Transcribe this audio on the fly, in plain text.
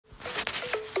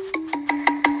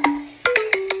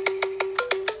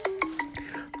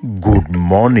Good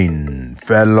morning,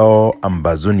 fellow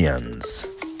Ambazonians.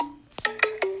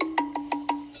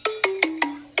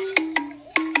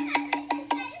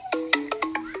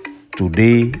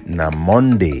 Today na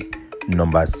Monday,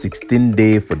 number 16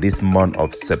 day for this month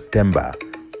of September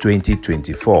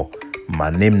 2024.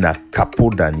 My name na Capo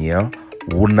Daniel,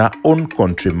 una own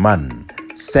countryman,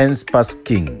 sense past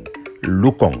king,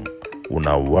 Lukong.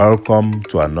 Una welcome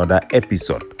to another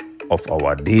episode of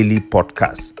our daily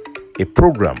podcast. A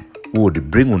program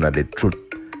would bring una the truth,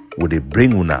 would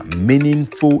bring una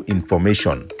meaningful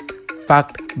information,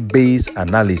 fact-based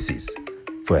analysis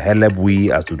for help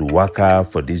we as to the worker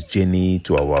for this journey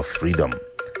to our freedom,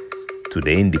 to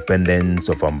the independence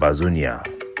of Ambazonia.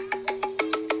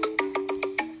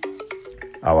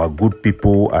 Our good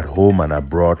people at home and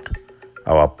abroad,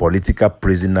 our political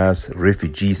prisoners,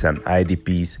 refugees and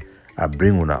IDPs, I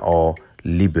bring una all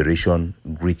liberation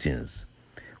greetings.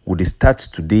 We start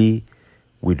today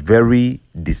with very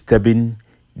disturbing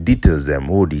details them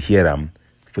we would hear them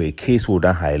for a case we would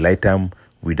highlight them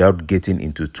without getting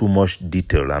into too much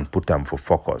detail and put them for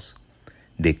focus.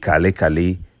 The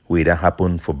Kale where that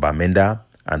happened for Bamenda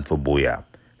and for Boyo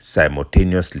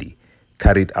simultaneously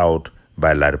carried out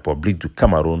by La République du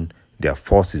Cameroon, their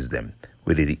forces them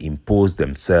where they impose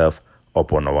themselves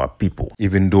upon our people.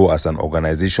 Even though as an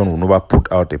organization we never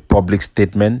put out a public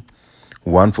statement,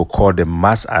 one for call the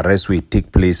mass arrest will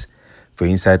take place for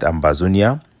inside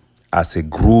Ambazonia as a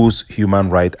gross human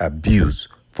right abuse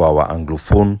for our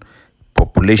Anglophone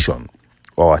population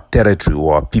or our territory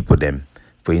or our people them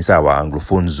for inside our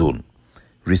Anglophone zone.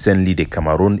 Recently, the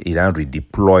Cameroon Iran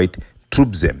redeployed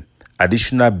troops them,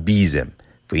 additional bees them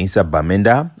for inside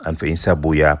Bamenda and for inside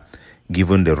Boyo,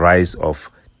 given the rise of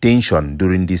tension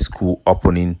during this school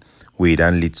opening where it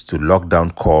then leads to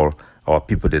lockdown call. Our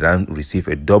people they then receive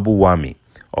a double whammy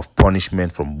of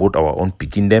punishment from both our own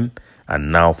picking them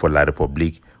and now for La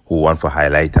République who want to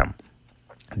highlight them.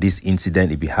 This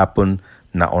incident, if it happened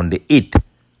now on the 8th,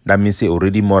 that means say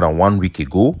already more than 1 week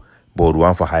ago, but we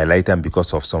want to highlight them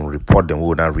because of some report then we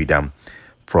will not read them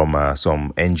from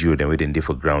some NGO then waiting there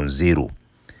for ground zero.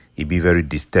 It be very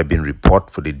disturbing report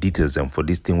for the details and for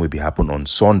this thing will be happen on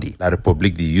Sunday. La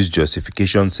République they use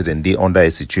justification so then they under a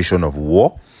situation of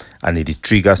war and it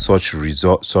trigger such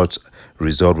result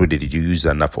where they use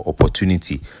enough for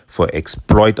opportunity for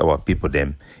exploit our people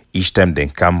them each time they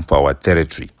come for our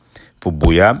territory. For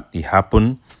Boyo, it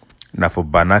happened now for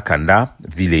Banakanda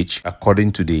village.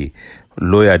 According to the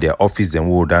lawyer, their office then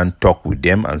we will then talk with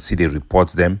them and see the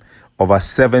reports them. Over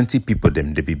 70 people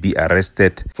them they be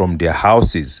arrested from their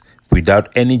houses without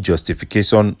any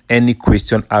justification, any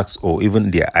question asked, or even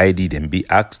their ID them be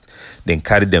asked. Then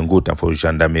carry them go to for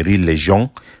gendarmerie Legion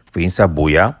for inside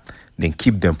Boyo. Then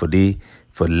keep them for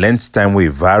length time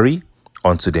will vary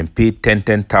until them pay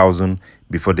 10,000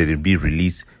 before they will be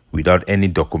released without any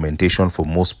documentation for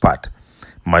most part.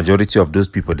 Majority of those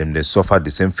people them they suffer the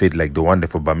same fate like the one they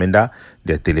for Bamenda.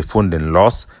 Their telephone then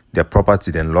lost, their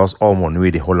property then lost, all money way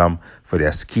they hold them for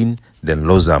their skin then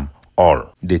lose them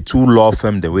all. The two law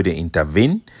firm the way they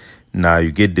intervene. Now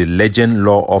you get the Legend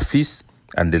Law Office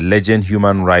and the Legend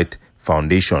Human Right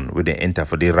Foundation where they enter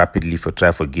for they rapidly for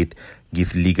try for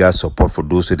give legal support for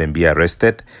those who then be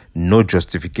arrested. No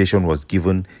justification was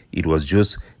given. It was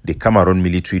just the Cameroon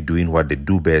military doing what they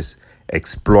do best,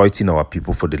 exploiting our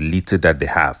people for the little that they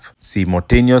have.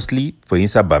 Simultaneously, for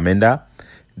inside Bamenda,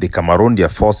 the Cameroon, their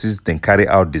forces then carry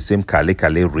out the same Kale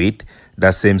raid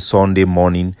that same Sunday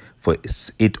morning for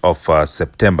 8th of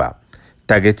September,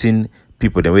 targeting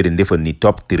people that were in there for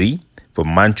Nitop 3, for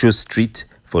Mancho Street,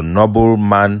 for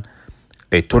Nobleman.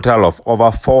 A total of over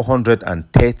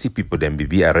 430 people then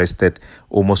be arrested,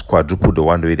 almost quadruple the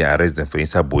one way they arrest them for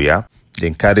inside Boyo.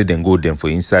 Then carry them go them for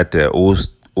inside old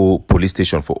police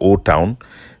station for Old Town.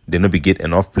 They no be get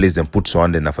enough place then put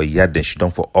someone then for yard then shit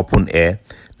down for open air.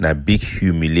 Now big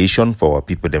humiliation for our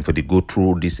people then for they go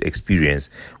through this experience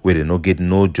where they no get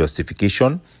no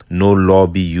justification, no law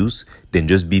be used, then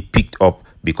just be picked up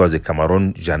because the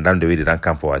Cameroon gendarme the way they don't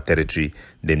come for our territory,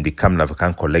 then they come now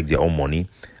can collect their own money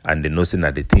and they know saying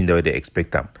that the thing the way they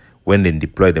expect them. When they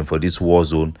deploy them for this war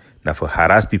zone, now for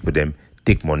harass people them,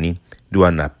 take money, do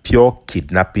a pure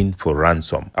kidnapping for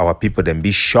ransom. Our people then be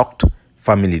shocked,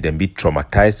 family then be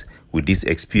traumatized with this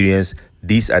experience.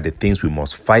 These are the things we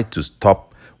must fight to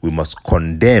stop. We must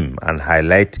condemn and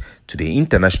highlight to the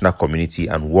international community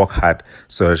and work hard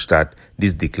such that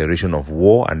this declaration of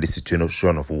war and this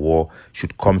situation of war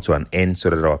should come to an end so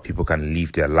that our people can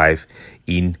live their life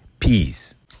in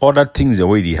peace. Other things that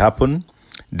already happen.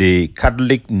 The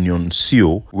Catholic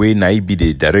Nuncio, where na be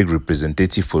the direct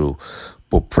representative for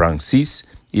Pope Francis,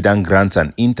 He then grants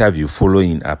an interview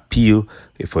following appeal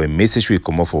for a message we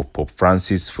come up for Pope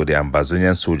Francis for the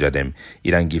Amazonian soldier them.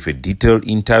 He then give a detailed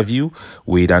interview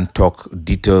where he then talk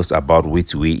details about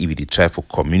which way he will try for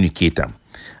communicate them.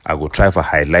 I go try for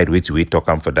highlight which way talk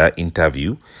him for that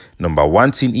interview. Number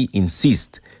one thing he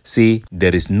insists, say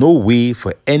there is no way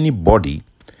for anybody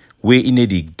where in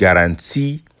the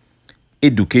guarantee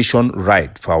education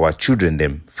right for our children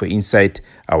them for inside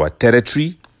our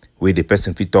territory where the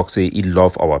person fit talk say he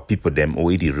love our people them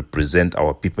or he represent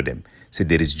our people them. Say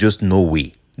there is just no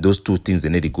way. Those two things they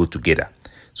need to go together.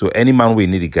 So any man we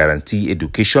need to guarantee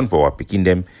education for our picking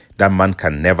them, that man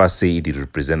can never say he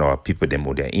represent our people them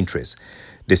or their interests.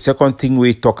 The second thing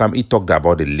he talked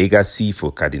about the legacy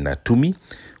for Cardinal Tumi,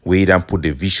 where he then put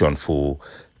the vision for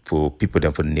people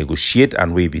them for negotiate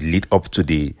and where we lead up to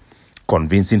the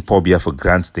convincing Pobia for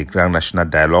grants the Grand National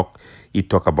Dialogue. He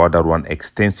talked about that one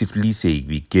extensively, say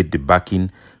we get the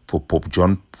backing for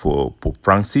Pope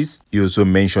Francis. He also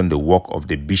mentioned the work of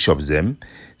the bishops them,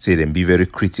 say them be very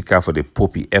critical for the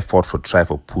Pope effort for try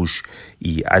for push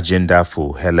the agenda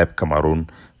for help Cameroon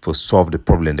for solve the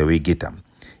problem the way get them.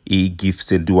 He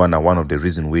gives one of the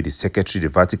reasons where the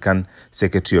Vatican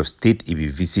Secretary of State, he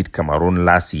will visit Cameroon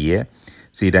last year.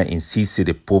 Say that insists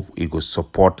the Pope he go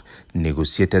support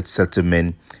negotiated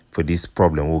settlement for this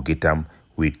problem will get them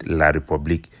with La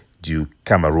République du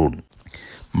Cameroon.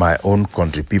 My own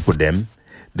country people them,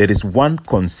 there is one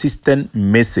consistent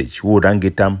message we would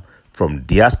get them from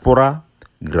diaspora,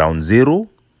 ground zero,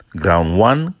 ground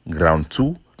one, ground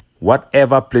two,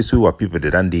 whatever place we were people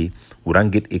that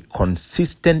would get a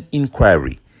consistent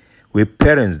inquiry with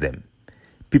parents them,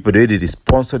 people that they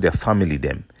sponsor their family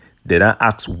them. They don't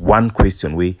ask one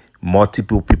question where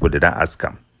multiple people they don't ask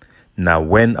them. Now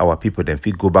when our people then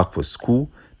fit go back for school,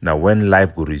 now when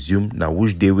life go resume, now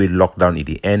which day we lock down in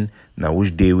the end, now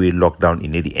which day we lock down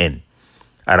in the end.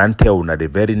 I don't tell now the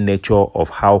very nature of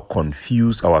how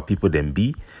confused our people then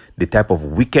be, the type of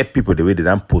wicked people the way they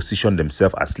don't position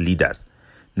themselves as leaders.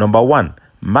 Number one,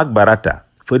 Mark Barata,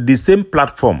 for the same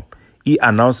platform, he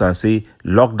announced and say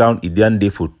lockdown Indian day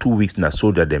for 2 weeks na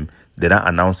soldier them, they don't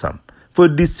announce them. For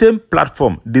the same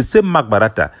platform, the same Mark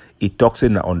Barata, he talks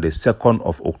in on the 2nd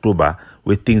of October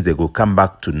where things they go come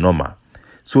back to normal.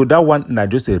 So that one now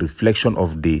just a reflection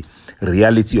of the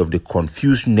reality of the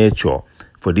confused nature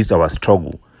for this our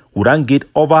struggle. We don't get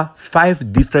over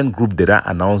 5 different groups that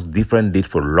announce different date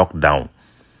for lockdown.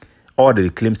 All the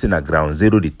claims in a ground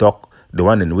zero they talk, the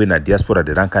one in when a diaspora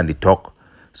they don't can they talk.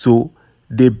 So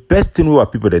the best thing we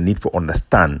people that need to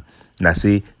understand now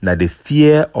say now the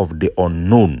fear of the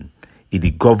unknown.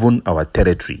 It govern our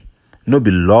territory. No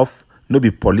be love, no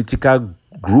be political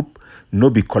group, no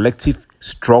be collective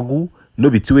struggle, no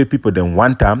be two way people then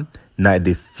want them. Now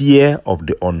the fear of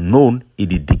the unknown,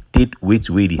 it dictate which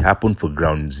way it happen for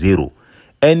ground zero.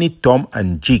 Any Tom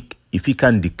and Jake, if he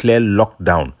can declare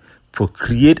lockdown, for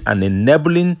create an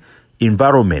enabling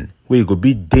environment where it could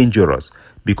be dangerous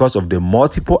because of the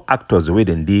multiple actors the way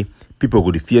then they people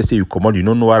go the fear say you come out, you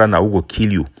don't know what and I will go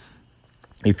kill you.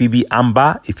 If it be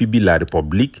Amba, if it be La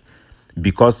République,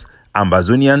 because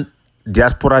Amazonian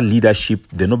diaspora leadership,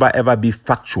 they never ever be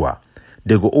factual.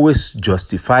 They go always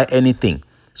justify anything.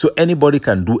 So anybody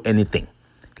can do anything.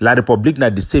 La République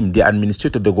not the same. The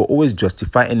administrator, they go always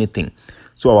justify anything.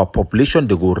 So our population,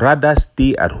 they go rather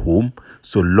stay at home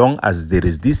so long as there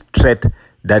is this threat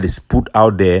that is put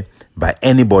out there by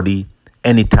anybody,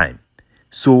 anytime.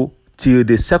 So till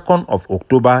the 2nd of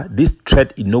October, this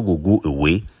threat is not going to go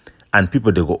away. And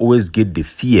people, they go always get the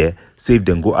fear, say if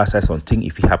they go outside something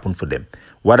if it happen for them.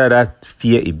 Whether that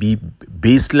fear it be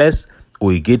baseless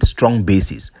or it get strong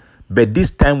basis. But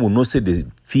this time we know say the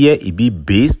fear it be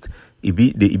based, it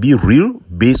be real,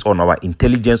 based on our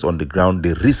intelligence on the ground,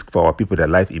 the risk for our people, their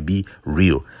life, it be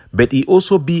real. But it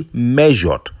also be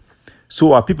measured.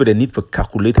 So our people, they need to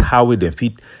calculate how we then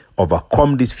fit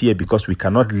overcome this fear because we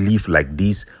cannot live like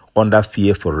this under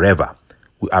fear forever.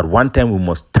 At one time, we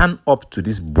must stand up to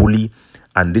this bully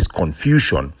and this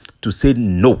confusion to say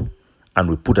no.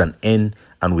 And we put an end,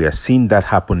 and we are seeing that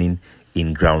happening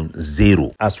in ground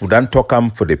zero. As we done talk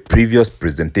for the previous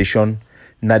presentation,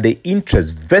 now the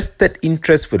vested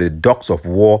interest for the dogs of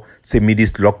war, say me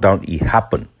this lockdown, it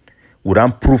happened. We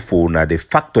done proof for now the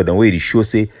factor, the way it shows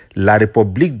say, La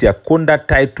République, their conduct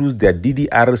titles, their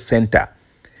DDR center,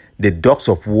 the dogs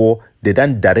of war, they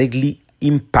done directly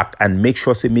impact and make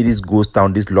sure say me this goes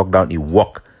down, this lockdown it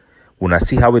work. When I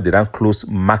see how they don't close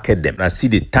market them, I see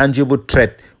the tangible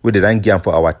threat where they don't give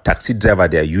for our taxi driver,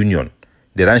 their union.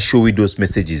 They don't show you those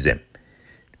messages them.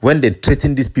 When they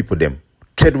threaten these people them,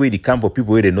 threat where they come for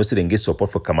people where they know say they get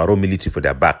support for Cameroon military for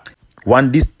their back.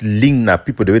 One, this link na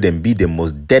people the way them be the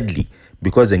most deadly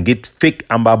because they get fake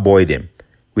Amber Boy them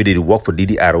where they work for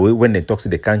DDR. When they talk to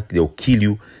they'll kill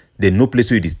you. They no place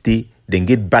where they stay. Then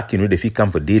get back, if you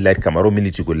come for daylight, Cameroon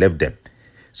military go left them.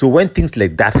 So when things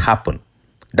like that happen,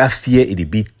 that fear it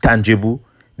be tangible,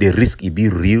 the risk it be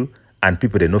real, and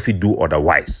people they no fit do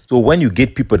otherwise. So when you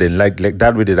get people then like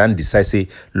that way they don't decide say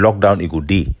lockdown it go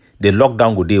day. The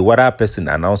lockdown go day, whether a person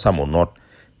announce them or not,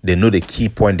 they know the key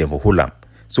point them for hold them.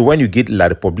 So when you get La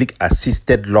Republic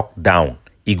assisted lockdown,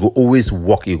 it go always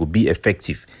work, it will be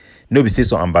effective. No be say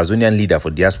some Amazonian leader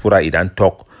for diaspora it don't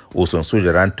talk, or some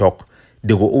soldier don't talk.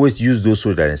 They will always use those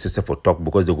soldiers and sisters for talk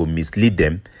because they will mislead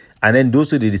them. And then those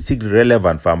who they seek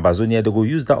relevant for Amazonia, they will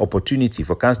use that opportunity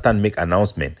for constant make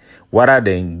announcement. Whether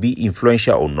they be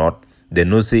influential or not, they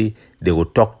know say they will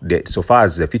talk. So far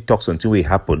as if it talks until it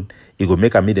happen, it will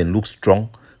make them look strong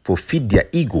for feed their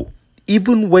ego.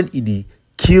 Even when it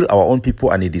kill our own people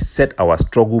and it set our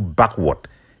struggle backward,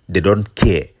 they don't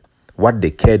care. What they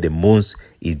care the most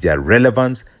is their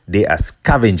relevance. They are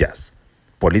scavengers.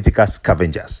 Political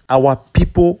scavengers. Our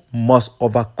people must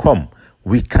overcome.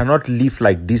 We cannot live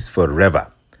like this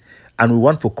forever. And we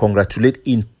want to congratulate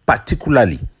in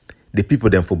particularly the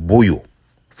people them for Boyo,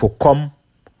 for come,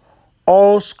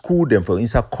 all school them for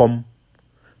inside come,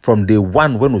 from day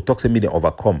one when we talk to me they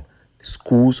overcome.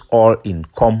 Schools all in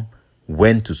come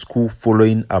went to school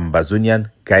following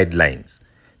Amazonian guidelines.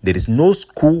 There is no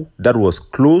school that was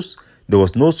closed. There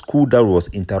was no school that was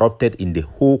interrupted in the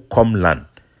whole com land.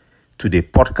 To the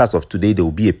podcast of today, there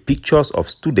will be a pictures of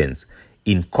students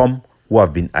in Com who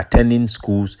have been attending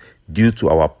schools due to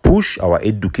our push, our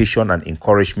education and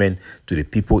encouragement to the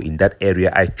people in that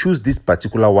area. I choose this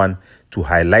particular one to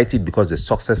highlight it because the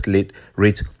success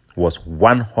rate was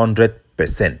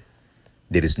 100%.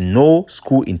 There is no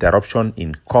school interruption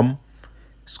in Com.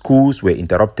 Schools were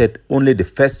interrupted only the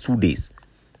first 2 days.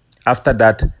 After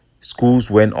that, schools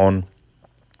went on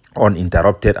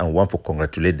uninterrupted and want to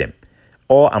congratulate them.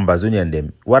 All Ambazonian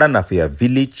them, whether na for your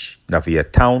village, na for your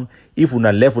town, if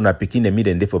una left una picking them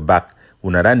and they for back,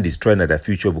 una run destroy the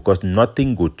future because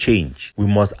nothing go change. We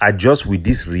must adjust with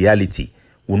this reality.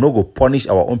 We no go punish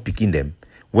our own picking them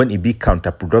when it be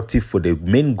counterproductive for the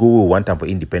main goal we want them for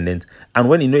independence and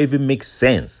when it no even makes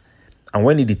sense and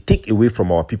when it take away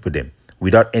from our people them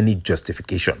without any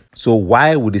justification. So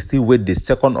why would they still wait the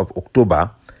 2nd of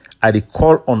October? I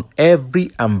call on every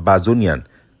Ambazonian,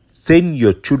 send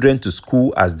your children to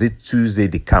school as this Tuesday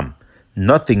they come.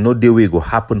 Nothing, no day will go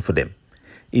happen for them.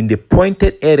 In the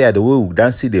pointed area, the way we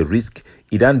don't see the risk,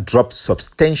 it don't drop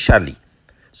substantially.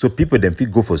 So people then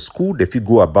fit go for school, they fit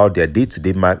go about their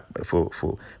day-to-day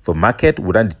for market.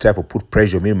 We don't try to put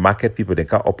pressure on market. People then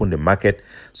can open the market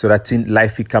so that thing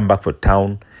life will come back for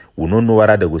town. We don't know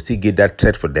whether they will still get that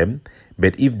threat for them.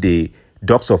 But if the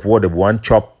dogs of war they want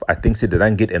chop, I think say they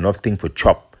don't get enough thing for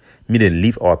chop. Me then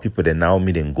leave our people then now,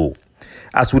 me then go.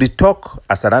 As we talk,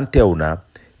 as I don't tell now,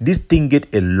 this thing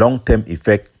get a long-term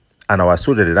effect and our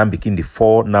soldiers they don't begin the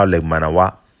fall now like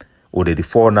Manawa or the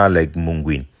fall now like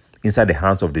Munguin inside the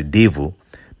hands of the devil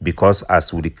because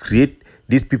as we create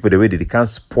these people the way that they can't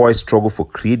spoil struggle for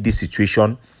create this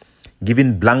situation,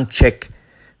 giving blank check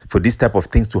for this type of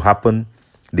things to happen,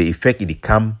 the effect it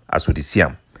come as we see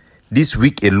them. This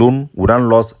week alone, we done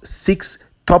lost 6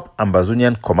 top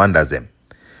Ambazonian commanders them.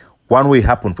 One way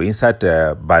happened for inside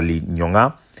Bali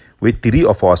Nyonga, where 3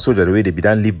 of our soldiers the way they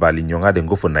done leave Bali Nyonga, then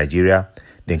go for Nigeria,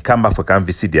 then come back for come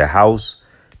visit their house.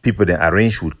 People then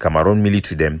arrange with Cameroon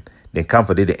military them, then come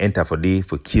for day they enter for day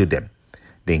for kill them.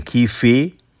 Then key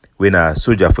Faye, when a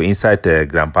soldier for inside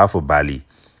Grandpa for Bali,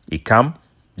 he come,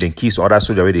 then kiss other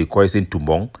soldier where they call it in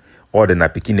Tumbong, or then a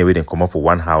picking away then come up for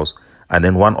one house, and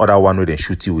then one other one where they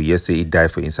shoot you, yes say he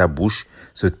died for inside bush.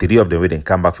 So 3 of them where then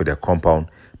come back for their compound.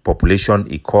 Population,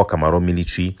 he call Cameroon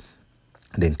military,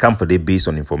 then come for the base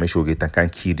on information we get and can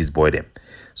kill this boy them.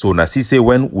 So now see say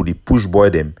when would he push boy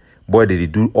they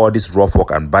do all this rough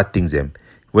work and bad things them.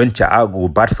 When Cha go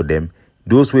bad for them,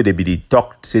 those way they be the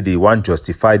talk say they want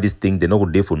justify this thing, they not go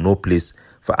there for no place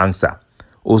for answer.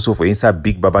 Also for inside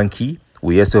Big Babanki,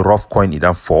 we hear say rough coin it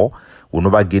done fall. We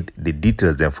never get the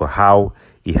details then for how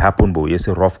it happened, but we hear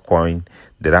say rough coin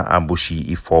they done ambushy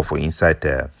it fall for inside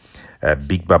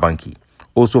Big Babanki.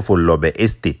 Also for Lobe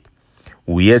Estate,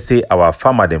 we hear say our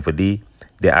farmer them for they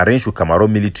arrange with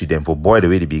Cameroon military them for boy the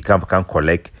way they become can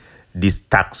collect this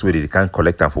tax where they can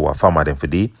collect them for our farmer them for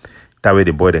they. That way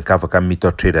the boy then can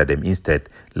meter trader them instead.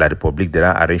 Like the public they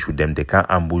arrange with them, they can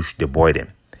ambush the boy them.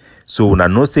 So now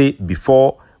no say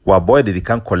before our boy they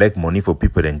can collect money for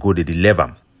people then go they deliver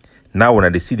them. Now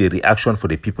when they see the reaction for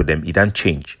the people them, it don't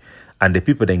change. And the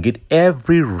people then get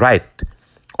every right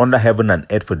under heaven and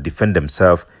earth for defend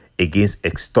themselves against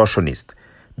extortionists.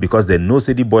 Because they know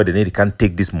say the boy they can't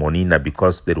take this money now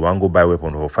because they want to go buy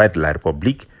weapon or fight La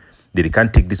Republic. They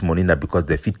can't take this money now because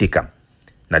they fit take them.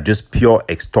 Now just pure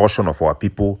extortion of our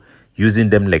people, using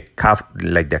them like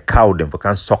the cow them for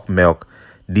can suck milk.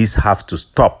 These have to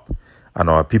stop, and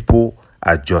our people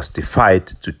are justified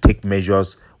to take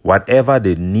measures, whatever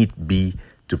they need be,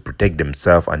 to protect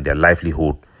themselves and their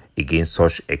livelihood against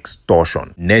such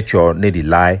extortion. Nature need the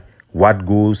lie. What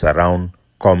goes around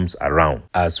comes around.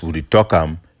 As we talk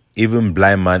even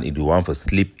blind man in the one for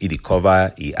sleep, it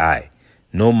cover his eye.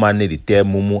 No man need to tell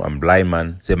mumu and blind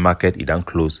man say market it don't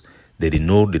close. They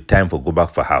know the time for go back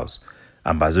for house.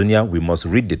 Ambazonia, we must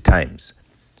read the times.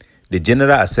 The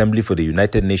General Assembly for the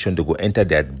United Nations they go enter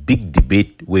their big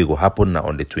debate where it will happen now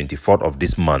on the 24th of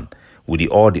this month with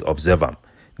all the observer.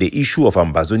 The issue of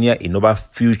Ambazonia in our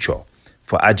future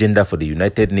for agenda for the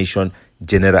United Nations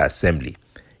General Assembly.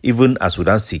 Even as we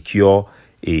don't secure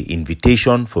a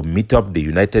invitation for meet up the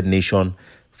United Nations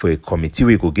for a committee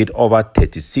we go get over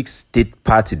 36 state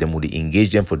parties that will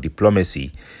engage them for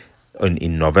diplomacy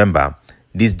in November.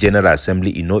 This General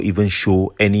Assembly not even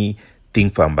show anything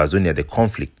for Ambazonia, the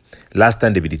conflict. Last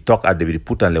time they be talk they be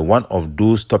put on one of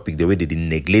those topics the way they didn't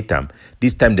neglect them.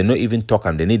 This time they not even talk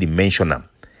and they need to mention them.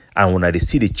 And when they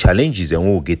see the challenges and we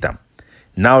will get them.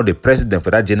 Now the president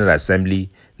for that General Assembly,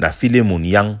 Nafile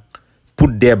Munyang,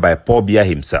 put there by Paul Biya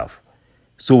himself.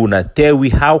 So when I tell we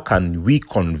how can we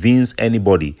convince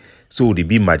anybody so they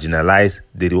be marginalized,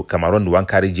 they will come around the one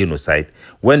carry genocide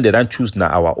when they don't choose now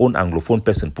our own Anglophone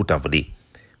person put on for day.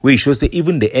 Where it shows that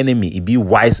even the enemy it be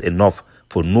wise enough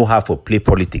for know how for play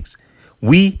politics.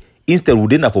 We instead we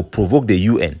didn't have to provoke the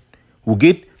UN. We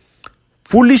get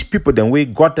foolish people then we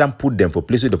got them put them for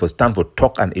places for stand for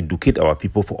talk and educate our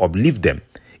people for uplift them.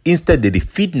 Instead they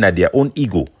defeat na their own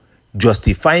ego,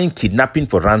 justifying kidnapping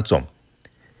for ransom,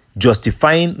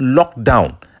 justifying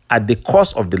lockdown at the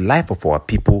cost of the life of our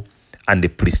people and the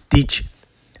prestige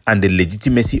and the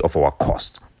legitimacy of our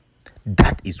cause.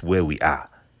 That is where we are.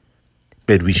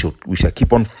 But we shall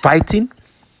keep on fighting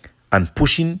and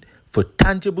pushing for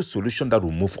tangible solution that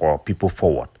will move our people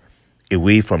forward,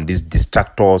 away from these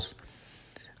distractors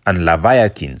and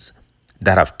leviathans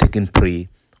that have taken prey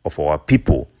of our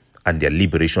people and their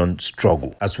liberation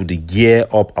struggle. As we gear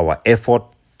up our effort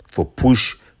for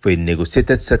push for a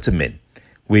negotiated settlement,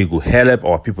 we will help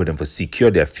our people them for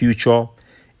secure their future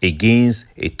against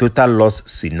a total loss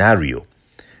scenario.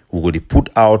 We will put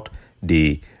out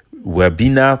the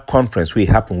webinar conference where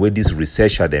happen where this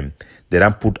researcher them they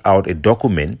then put out a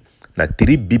document that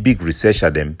 3 big researcher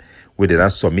them where they then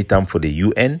submit them for the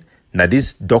UN. Now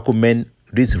this document,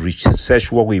 this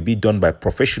research work will be done by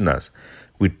professionals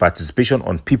with participation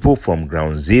on people from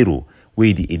ground zero,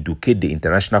 where they educate the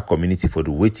international community for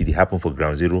the way it happen for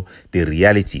ground zero, the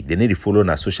reality. They need to follow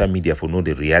on our social media for know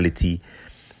the reality.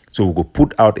 So we will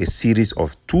put out a series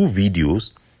of 2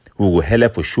 videos. We will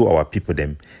help for show our people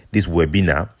them this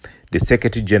webinar. The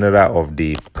Secretary General of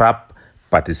the PRAP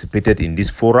participated in this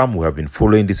forum. We have been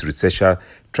following this researcher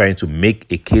trying to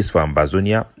make a case for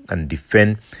Ambazonia and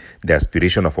defend the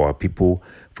aspiration of our people.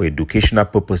 For educational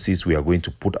purposes, we are going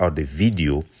to put out the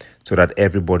video so that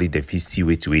everybody can see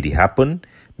what really happened,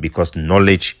 because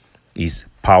knowledge is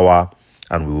power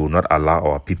and we will not allow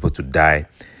our people to die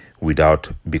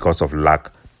because of lack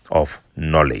of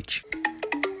knowledge.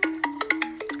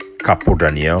 Capo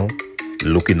Daniel,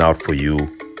 looking out for you,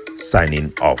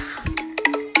 signing off.